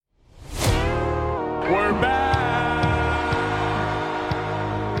We're back.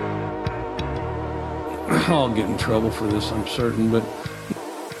 I'll get in trouble for this, I'm certain, but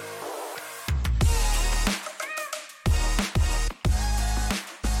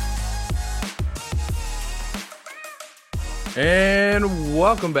And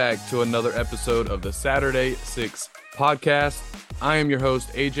welcome back to another episode of the Saturday 6 podcast. I am your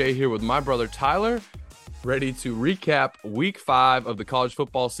host, AJ, here with my brother Tyler, ready to recap week 5 of the college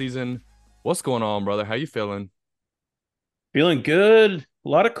football season. What's going on, brother? How you feeling? Feeling good. A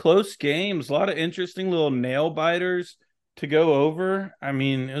lot of close games, a lot of interesting little nail biters to go over. I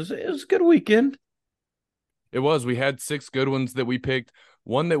mean, it was a good weekend. It was. We had 6 good ones that we picked.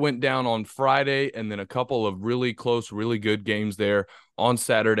 One that went down on Friday, and then a couple of really close, really good games there on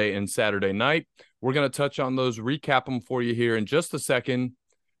Saturday and Saturday night. We're going to touch on those, recap them for you here in just a second.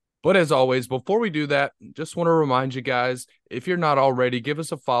 But as always, before we do that, just want to remind you guys, if you're not already, give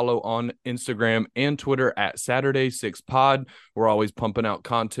us a follow on Instagram and Twitter at Saturday6Pod. We're always pumping out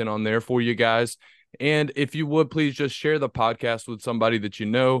content on there for you guys. And if you would, please just share the podcast with somebody that you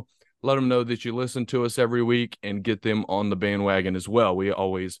know. Let them know that you listen to us every week and get them on the bandwagon as well. We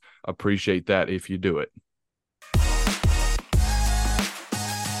always appreciate that if you do it.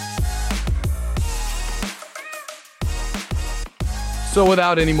 So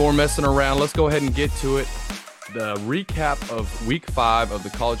without any more messing around, let's go ahead and get to it. The recap of week 5 of the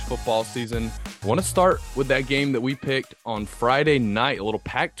college football season. I want to start with that game that we picked on Friday night, a little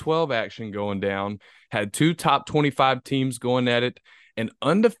Pac-12 action going down. Had 2 top 25 teams going at it. An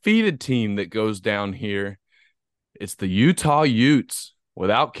undefeated team that goes down here. It's the Utah Utes.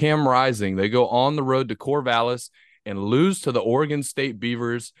 Without Cam Rising, they go on the road to Corvallis and lose to the Oregon State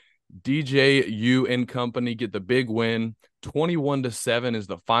Beavers. DJU and company get the big win. 21-7 is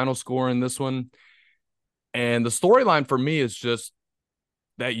the final score in this one. And the storyline for me is just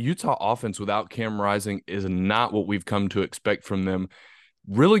that Utah offense without Cam Rising is not what we've come to expect from them.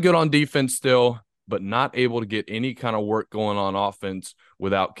 Really good on defense still, but not able to get any kind of work going on offense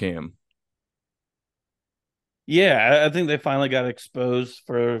without Cam. Yeah, I think they finally got exposed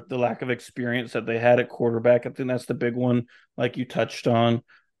for the lack of experience that they had at quarterback. I think that's the big one, like you touched on.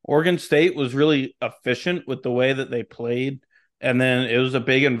 Oregon State was really efficient with the way that they played, and then it was a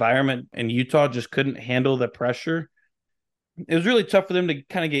big environment, and Utah just couldn't handle the pressure. It was really tough for them to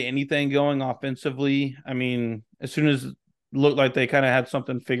kind of get anything going offensively. I mean, as soon as it looked like they kind of had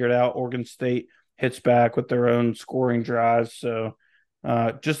something figured out, Oregon State hits back with their own scoring drives. So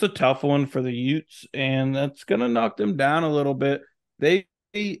just a tough one for the Utes, and that's going to knock them down a little bit. They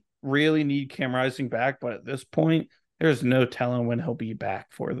really need Cam Rising back, but at this point, there's no telling when he'll be back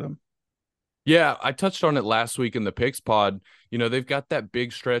for them. Yeah, I touched on it last week in the Picks pod. You know, they've got that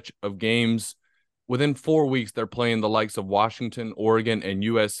big stretch of games. Within 4 weeks, they're playing the likes of Washington, Oregon, and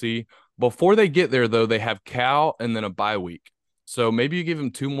USC. Before they get there, though, they have Cal and then a bye week. So maybe you give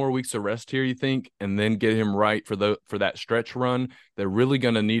him 2 more weeks of rest here, you think, and then get him right for that stretch run. They're really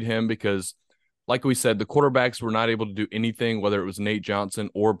going to need him because, like we said, the quarterbacks were not able to do anything, whether it was Nate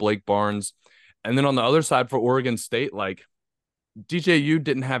Johnson or Blake Barnes. And then on the other side for Oregon State, like DJU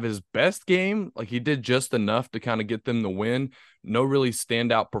didn't have his best game. Like he did just enough to kind of get them the win. No really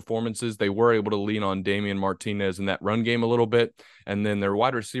standout performances. They were able to lean on Damian Martinez in that run game a little bit. And then their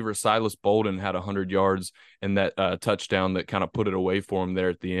wide receiver, Silas Bolden, had 100 yards in that touchdown that kind of put it away for him there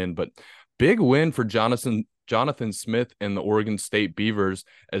at the end. But big win for Jonathan Smith and the Oregon State Beavers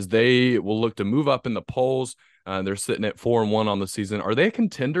as they will look to move up in the polls. They're sitting at 4-1 on the season. Are they a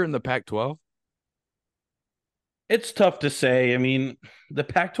contender in the Pac-12? It's tough to say. I mean, the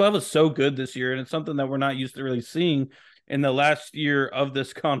Pac-12 is so good this year, and it's something that we're not used to really seeing in the last year of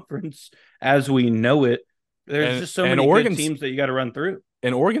this conference as we know it. There's just so many good teams that you got to run through.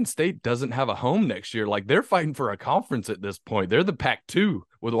 And Oregon State doesn't have a home next year. Like they're fighting for a conference at this point. They're the Pac-2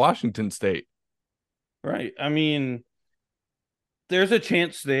 with Washington State. Right. I mean, there's a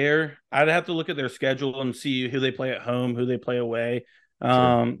chance there. I'd have to look at their schedule and see who they play at home, who they play away.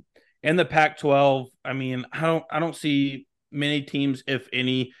 Sure. In the Pac-12, I mean, I don't see many teams, if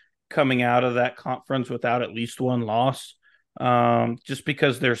any, coming out of that conference without at least one loss. Just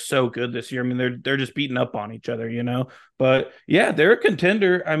because they're so good this year. I mean, they're just beating up on each other, you know. But yeah, they're a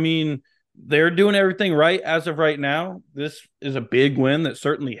contender. I mean, they're doing everything right as of right now. This is a big win that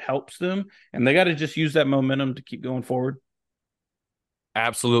certainly helps them, and they got to just use that momentum to keep going forward.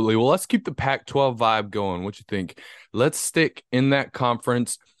 Absolutely. Well, let's keep the Pac-12 vibe going. What you think? Let's stick in that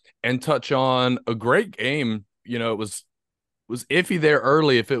conference and touch on a great game. You know, it was iffy there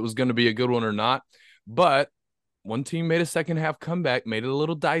early if it was going to be a good one or not, but one team made a second half comeback, made it a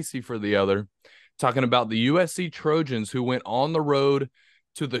little dicey for the other. Talking about the USC Trojans, who went on the road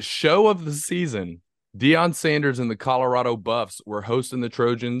to the show of the season, Deion Sanders and the Colorado Buffs were hosting the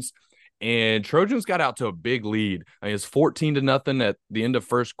Trojans, and Trojans got out to a big lead. I mean, it's 14-0 at the end of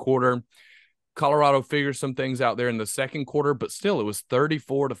first quarter. Colorado figures some things out there in the second quarter, but still it was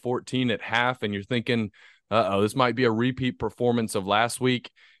 34-14 at half. And you're thinking, this might be a repeat performance of last week.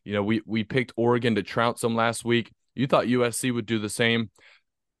 You know, we picked Oregon to trounce them last week. You thought USC would do the same.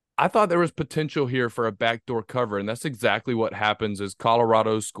 I thought there was potential here for a backdoor cover, and that's exactly what happens as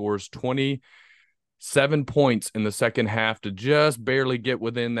Colorado scores 27 points in the second half to just barely get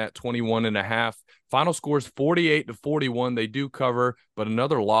within that 21 and a half. Final scores 48-41. They do cover, but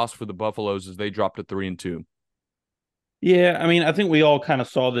another loss for the Buffaloes as they drop to 3-2. Yeah, I mean, I think we all kind of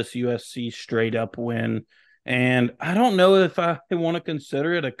saw this USC straight up win, and I don't know if I want to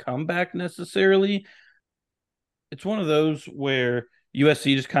consider it a comeback necessarily. It's one of those where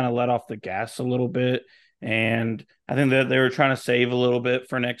USC just kind of let off the gas a little bit, and I think that they were trying to save a little bit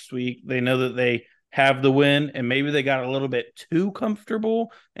for next week. They know that they have the win, and maybe they got a little bit too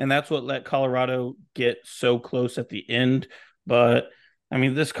comfortable, and that's what let Colorado get so close at the end. But I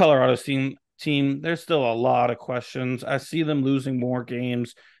mean, this Colorado team, there's still a lot of questions. I see them losing more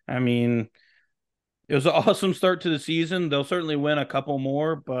games. I mean, it was an awesome start to the season. They'll certainly win a couple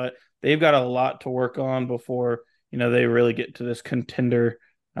more, but they've got a lot to work on before, they really get to this contender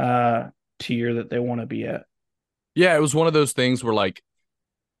tier that they want to be at. Yeah, it was one of those things where, like,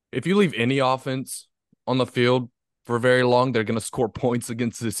 if you leave any offense on the field for very long, they're going to score points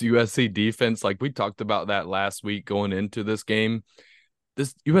against this USC defense. Like we talked about that last week going into this game.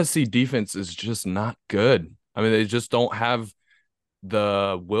 This USC defense is just not good. I mean, they just don't have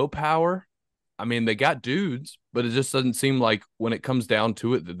the willpower. I mean, they got dudes, but it just doesn't seem like when it comes down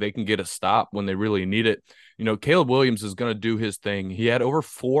to it that they can get a stop when they really need it. Caleb Williams is going to do his thing. He had over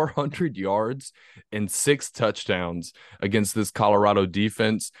 400 yards and 6 touchdowns against this Colorado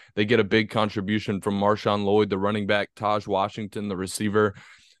defense. They get a big contribution from Marshawn Lloyd, the running back, Taj Washington, the receiver.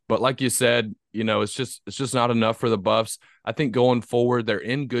 But like you said, it's just not enough for the Buffs. I think going forward, they're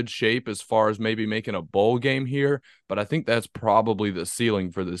in good shape as far as maybe making a bowl game here, but I think that's probably the ceiling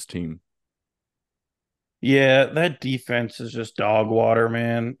for this team. Yeah, that defense is just dog water,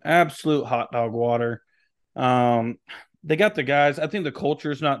 man. Absolute hot dog water. Um, they got the guys. I think the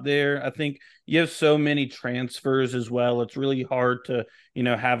culture's not there. I think you have so many transfers as well. It's really hard to,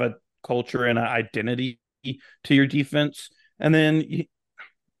 have a culture and an identity to your defense. And then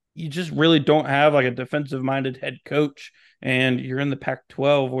you just really don't have like a defensive minded head coach. And you're in the Pac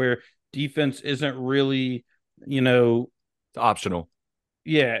 12 where defense isn't really, It's optional.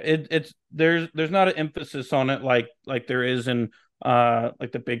 yeah, it's there's not an emphasis on it like there is in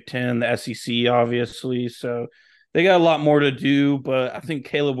like the Big Ten, the SEC, obviously. So they got a lot more to do, but I think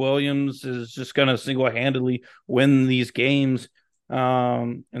Caleb Williams is just gonna single handedly win these games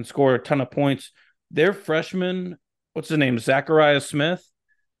and score a ton of points. Their freshman, what's his name? Zachariah Smith.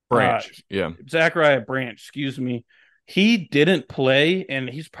 Branch. Yeah. Zachariah Branch, excuse me. He didn't play, and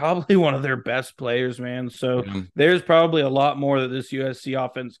he's probably one of their best players, man. So Yeah. there's probably a lot more that this USC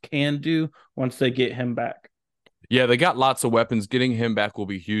offense can do once they get him back. Yeah, they got lots of weapons. Getting him back will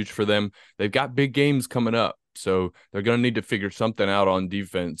be huge for them. They've got big games coming up, so they're going to need to figure something out on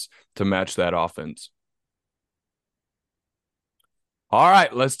defense to match that offense. All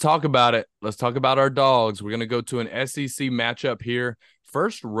right, let's talk about it. Let's talk about our dogs. We're going to go to an SEC matchup here.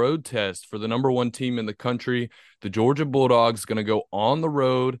 First road test for the number 1 team in the country. The Georgia Bulldogs going to go on the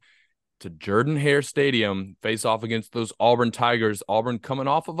road to Jordan-Hare Stadium, face off against those Auburn Tigers. Auburn coming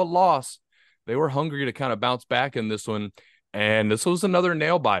off of a loss. They were hungry to kind of bounce back in this one, and this was another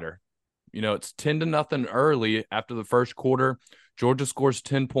nail biter. It's 10-0 early after the first quarter. Georgia scores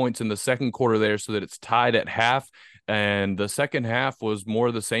 10 points in the second quarter there so that it's tied at half, and the second half was more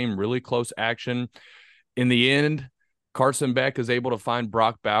of the same, really close action. In the end, Carson Beck is able to find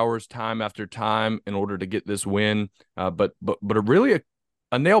Brock Bowers time after time in order to get this win, but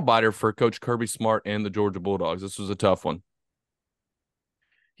a nail biter for Coach Kirby Smart and the Georgia Bulldogs. This was a tough one.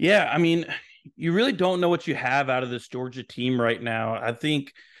 Yeah, I mean, you really don't know what you have out of this Georgia team right now. I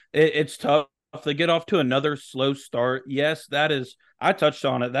think it's tough. They get off to another slow start. Yes, I touched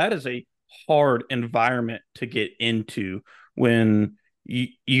on it. That is a hard environment to get into when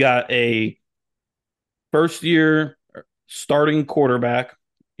you got a first year starting quarterback.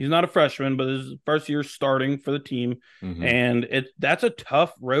 He's not a freshman, but this is first year starting for the team. Mm-hmm. And that's a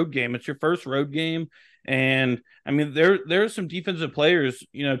tough road game. It's your first road game. And I mean, there's some defensive players,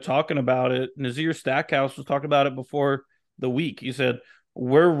 talking about it. Nazir Stackhouse was talking about it before the week. He said,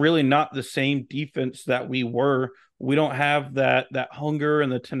 we're really not the same defense that we were. We don't have that hunger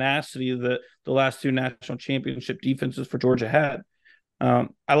and the tenacity that the last 2 national championship defenses for Georgia had.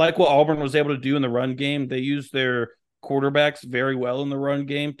 I like what Auburn was able to do in the run game. They used their quarterbacks very well in the run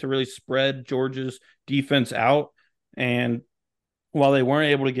game to really spread Georgia's defense out. And while they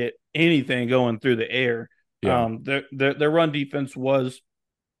weren't able to get anything going through the air, Yeah. their run defense was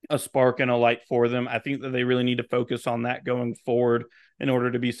a spark and a light for them. I think that they really need to focus on that going forward in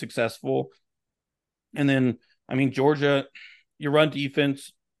order to be successful. And then, I mean, Georgia, your run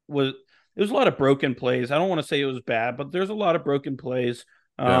defense was there was a lot of broken plays. I don't want to say it was bad, but there's a lot of broken plays.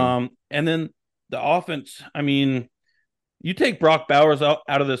 Yeah. And then the offense, I mean, you take Brock Bowers out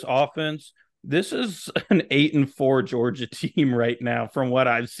of this offense, this is an 8-4 Georgia team right now, from what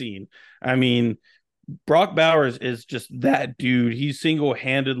I've seen. I mean, Brock Bowers is just that dude. He single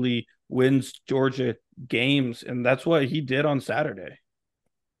handedly wins Georgia games, and that's what he did on Saturday.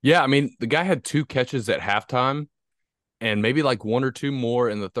 Yeah, I mean, the guy had 2 catches at halftime and maybe like 1 or 2 more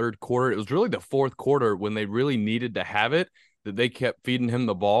in the third quarter. It was really the fourth quarter when they really needed to have it that they kept feeding him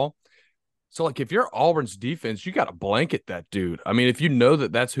the ball. So, like, if you're Auburn's defense, you got to blanket that dude. I mean, if you know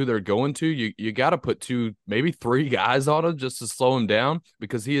that that's who they're going to, you got to put 2, maybe 3 guys on him just to slow him down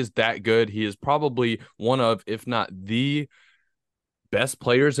because he is that good. He is probably one of, if not the best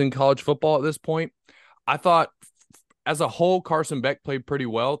players in college football at this point. I thought as a whole, Carson Beck played pretty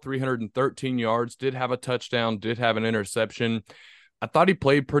well, 313 yards, did have a touchdown, did have an interception. I thought he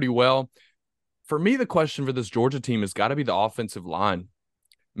played pretty well. For me, the question for this Georgia team has got to be the offensive line.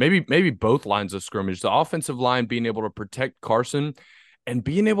 Maybe both lines of scrimmage. The offensive line being able to protect Carson and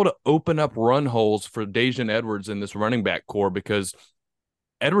being able to open up run holes for Daijun Edwards in this running back core, because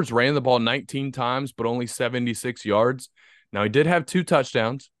Edwards ran the ball 19 times, but only 76 yards. Now, he did have 2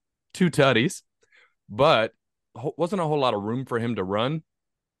 touchdowns, 2 tutties, but wasn't a whole lot of room for him to run.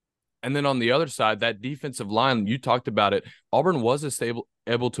 And then on the other side, that defensive line, you talked about it. Auburn was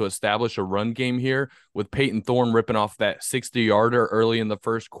able to establish a run game here with Peyton Thorne ripping off that 60-yarder early in the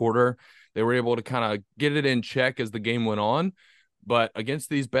first quarter. They were able to kind of get it in check as the game went on. But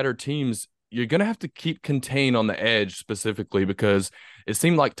against these better teams, you're going to have to keep contained on the edge specifically, because it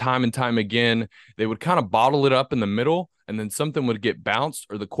seemed like time and time again, they would kind of bottle it up in the middle and then something would get bounced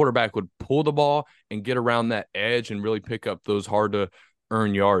or the quarterback would pull the ball and get around that edge and really pick up those hard to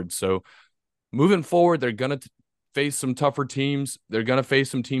earn yards. So moving forward, they're going to face some tougher teams. They're going to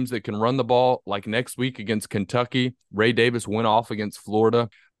face some teams that can run the ball, like next week against Kentucky. Ray Davis went off against Florida.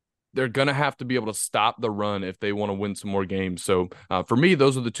 They're going to have to be able to stop the run if they want to win some more games. So for me,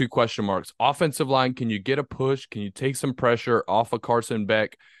 those are the 2 question marks. Offensive line, can you get a push? Can you take some pressure off of Carson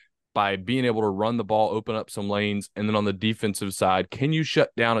Beck by being able to run the ball, open up some lanes? And then on the defensive side, can you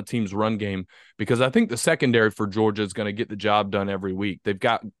shut down a team's run game? Because I think the secondary for Georgia is going to get the job done every week. They've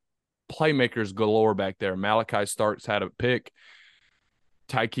got playmakers galore back there. Malachi Starks had a pick.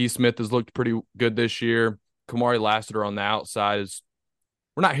 Tyke Smith has looked pretty good this year. Kamari Lassiter on the outside is,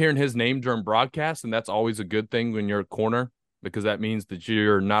 we're not hearing his name during broadcast, and that's always a good thing when you're a corner, because that means that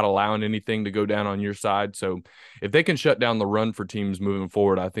you're not allowing anything to go down on your side. So if they can shut down the run for teams moving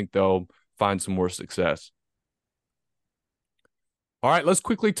forward, I think they'll find some more success. All right, let's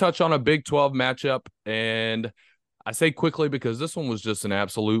quickly touch on a Big 12 matchup. And I say quickly because this one was just an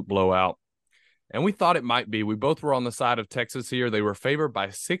absolute blowout. And we thought it might be. We both were on the side of Texas here. They were favored by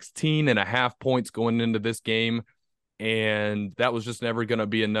 16.5 points going into this game, and that was just never going to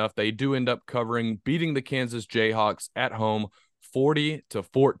be enough. They do end up covering, beating the Kansas Jayhawks at home.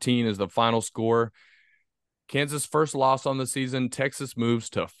 40-14 is the final score. Kansas' first loss on the season. Texas moves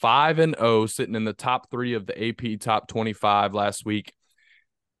to 5-0, sitting in the top 3 of the AP top 25 last week. It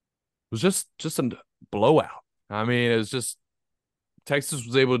was just a blowout. I mean, it was just Texas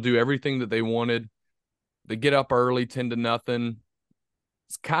was able to do everything that they wanted. They get up early, 10-0.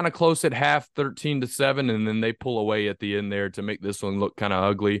 It's kind of close at half, 13-7, and then they pull away at the end there to make this one look kind of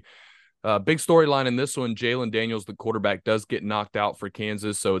ugly. Big storyline in this one, Jalen Daniels, the quarterback, does get knocked out for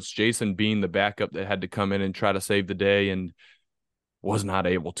Kansas, so it's Jason Bean, the backup, that had to come in and try to save the day and was not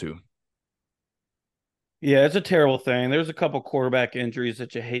able to. Yeah, it's a terrible thing. There's a couple quarterback injuries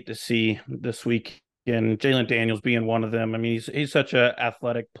that you hate to see this week, and Jalen Daniels being one of them. I mean, he's such an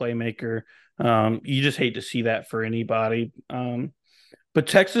athletic playmaker. You just hate to see that for anybody. But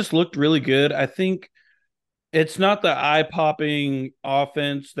Texas looked really good. I think it's not the eye-popping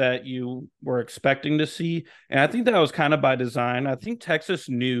offense that you were expecting to see, and I think that was kind of by design. I think Texas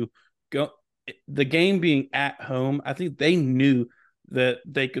knew the game being at home. I think they knew that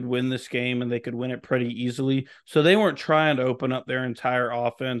they could win this game and they could win it pretty easily. So they weren't trying to open up their entire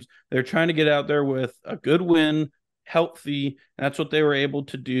offense. They're trying to get out there with a good win, healthy, and that's what they were able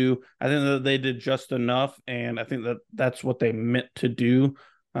to do. I think that they did just enough, and I think that that's what they meant to do.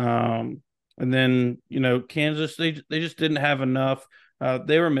 And then, Kansas, they just didn't have enough.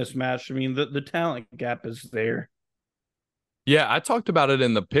 They were mismatched. I mean, the talent gap is there. Yeah, I talked about it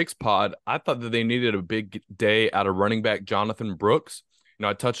in the picks pod. I thought that they needed a big day out of running back Jonathan Brooks.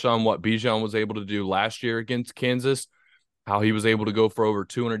 I touched on what Bijan was able to do last year against Kansas, how he was able to go for over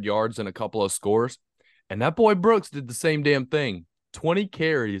 200 yards and a couple of scores. And that boy Brooks did the same damn thing. 20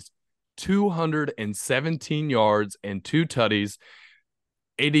 carries, 217 yards, and two tutties.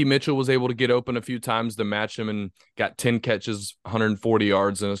 AD Mitchell was able to get open a few times to match him and got 10 catches, 140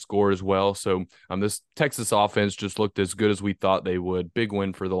 yards, and a score as well. So this Texas offense just looked as good as we thought they would. Big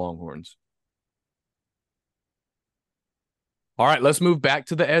win for the Longhorns. All right, let's move back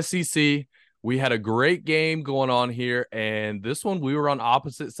to the SEC. We had a great game going on here, and this one we were on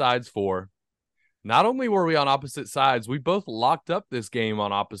opposite sides for. Not only were we on opposite sides, we both locked up this game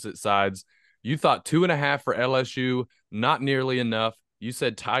on opposite sides. You thought 2.5 for LSU, not nearly enough. You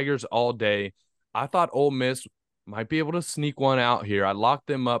said Tigers all day. I thought Ole Miss might be able to sneak one out here. I locked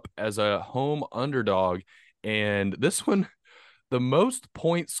them up as a home underdog. And this one, the most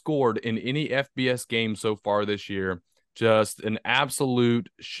points scored in any FBS game so far this year. Just an absolute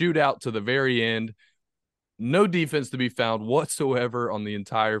shootout to the very end. No defense to be found whatsoever on the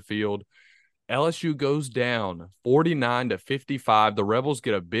entire field. LSU goes down 49-55. The Rebels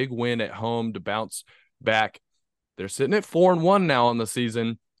get a big win at home to bounce back. They're sitting at 4-1 now on the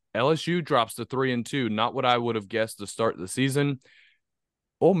season. LSU drops to 3-2. Not what I would have guessed to start the season.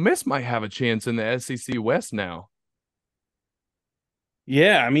 Ole Miss might have a chance in the SEC West now.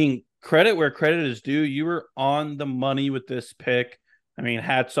 Yeah, I mean, credit where credit is due. You were on the money with this pick. I mean,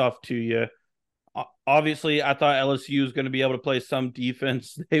 hats off to you. Obviously, I thought LSU was going to be able to play some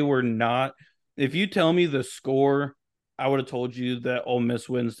defense. They were not. If you tell me the score, I would have told you that Ole Miss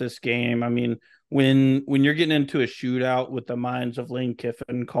wins this game. I mean, when you're getting into a shootout with the minds of Lane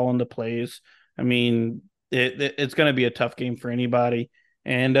Kiffin calling the plays, I mean, it's going to be a tough game for anybody.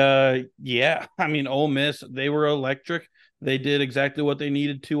 And yeah, I mean, Ole Miss, they were electric. They did exactly what they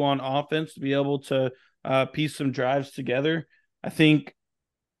needed to on offense to be able to piece some drives together. I think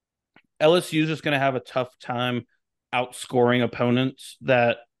LSU is just going to have a tough time outscoring opponents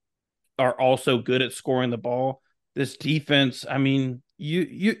that are also good at scoring the ball. This defense, I mean,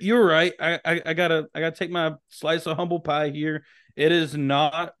 you're right. I gotta take my slice of humble pie here. It is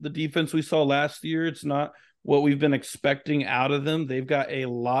not the defense we saw last year. It's not what we've been expecting out of them. They've got a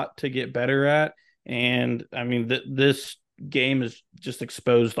lot to get better at, and I mean this game has just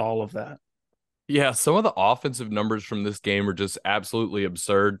exposed all of that. Yeah, some of the offensive numbers from this game are just absolutely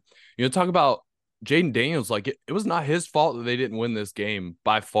absurd. Talk about Jaden Daniels. Like it was not his fault that they didn't win this game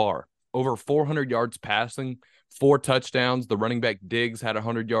by far. Over 400 yards passing, 4 touchdowns. The running back Diggs had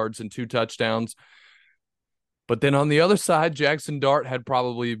 100 yards and 2 touchdowns. But then on the other side, Jackson Dart had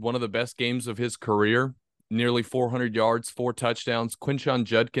probably one of the best games of his career. Nearly 400 yards, 4 touchdowns. Quinshon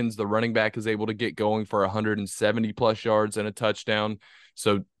Judkins, the running back, is able to get going for 170 plus yards and a touchdown.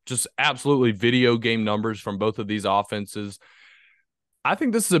 So just absolutely video game numbers from both of these offenses. I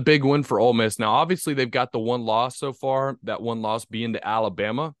think this is a big win for Ole Miss. Now, obviously, they've got the one loss so far, that one loss being to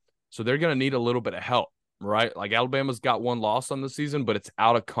Alabama. So they're going to need a little bit of help, right? Like Alabama's got one loss on the season, but it's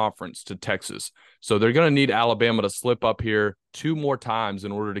out of conference to Texas. So they're going to need Alabama to slip up here 2 more times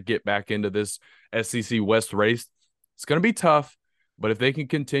in order to get back into this SEC West race. It's going to be tough, but if they can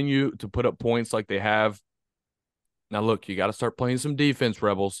continue to put up points like they have. Now, look, you got to start playing some defense,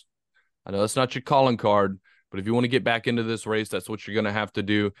 Rebels. I know that's not your calling card, but if you want to get back into this race, that's what you're going to have to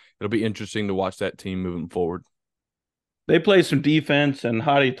do. It'll be interesting to watch that team moving forward. They play some defense, and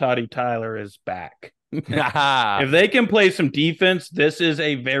Hottie Toddy Tyler is back. Yeah. If they can play some defense, this is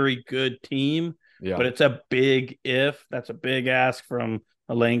a very good team. Yeah. But it's a big if. That's a big ask from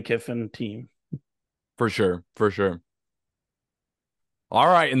a Lane Kiffin team. For sure. For sure. All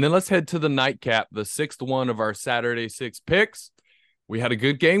right, and then let's head to the nightcap, the 6th one of our Saturday 6 picks. We had a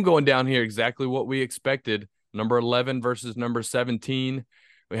good game going down here, exactly what we expected. Number 11 versus number 17.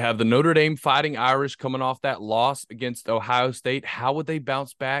 We have the Notre Dame Fighting Irish coming off that loss against Ohio State. How would they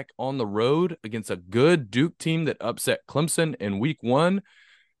bounce back on the road against a good Duke team that upset Clemson in week 1?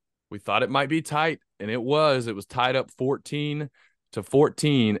 We thought it might be tight, and it was. It was tied up 14-14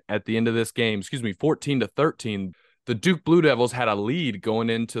 at the end of this game. 14-13. The Duke Blue Devils had a lead going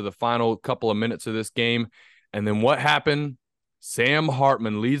into the final couple of minutes of this game. And then what happened? Sam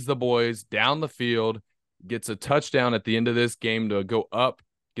Hartman leads the boys down the field, gets a touchdown at the end of this game to go up,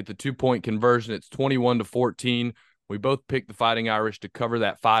 get the 2-point conversion. It's 21-14. We both picked the Fighting Irish to cover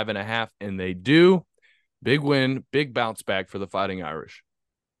that 5.5, and they do. Big win, big bounce back for the Fighting Irish.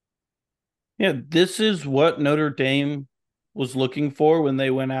 Yeah, this is what Notre Dame was looking for when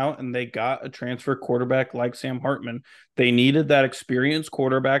they went out and they got a transfer quarterback like Sam Hartman. They needed that experienced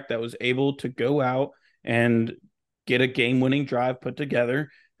quarterback that was able to go out and get a game-winning drive put together.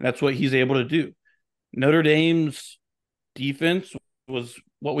 And that's what he's able to do. Notre Dame's defense was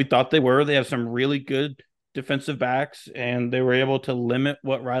what we thought they were. They have some really good defensive backs, and they were able to limit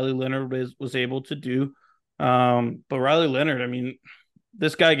what Riley Leonard was able to do. But Riley Leonard, I mean,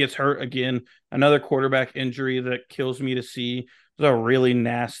 this guy gets hurt again. Another quarterback injury that kills me to see. It was a really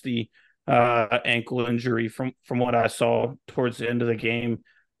nasty ankle injury from what I saw towards the end of the game.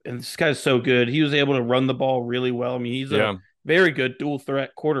 And this guy's so good. He was able to run the ball really well. I mean, he's a very good dual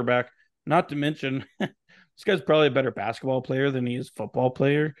threat quarterback. Not to mention, this guy's probably a better basketball player than he is football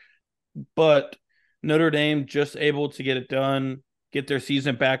player. But Notre Dame just able to get it done, get their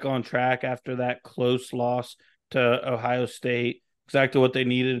season back on track after that close loss to Ohio State. Exactly what they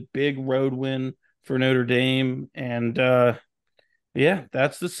needed. Big road win for Notre Dame. And yeah,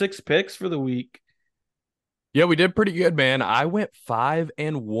 that's the 6 picks for the week. Yeah, we did pretty good, man. I went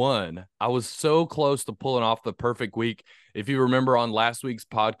 5-1. I was so close to pulling off the perfect week. If you remember on last week's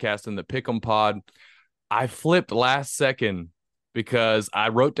podcast in the Pick'em Pod, I flipped last second because I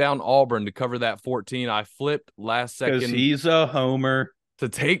wrote down Auburn to cover that 14. I flipped last second. Because he's a homer. To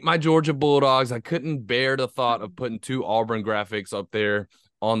take my Georgia Bulldogs. I couldn't bear the thought of putting 2 Auburn graphics up there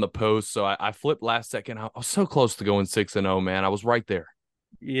on the post. So I flipped last second. I was so close to going 6-0, man. I was right there.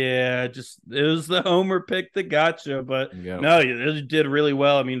 Yeah, just it was the homer pick that got you, but no, you did really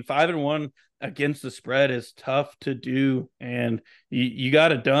well. I mean, 5-1 against the spread is tough to do, and you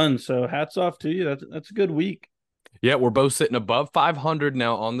got it done. So hats off to you. That's a good week. Yeah, we're both sitting above 500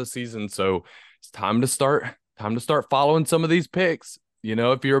 now on the season, so it's time to start following some of these picks. You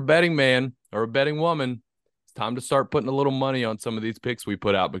know, if you're a betting man or a betting woman, it's time to start putting a little money on some of these picks we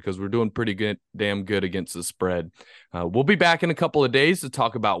put out because we're doing pretty good, damn good against the spread. We'll be back in a couple of days to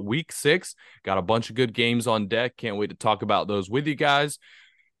talk about week 6. Got a bunch of good games on deck. Can't wait to talk about those with you guys.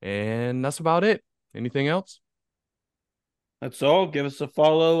 And that's about it. Anything else? That's all. Give us a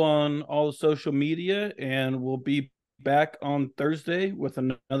follow on all the social media, and we'll be back on Thursday with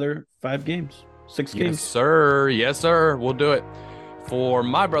another 5 games, 6 games. Yes, sir. Yes, sir. We'll do it. For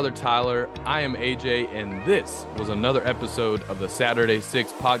my brother Tyler, I am AJ, and this was another episode of the Saturday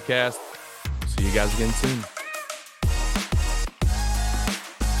 6 podcast. See you guys again soon.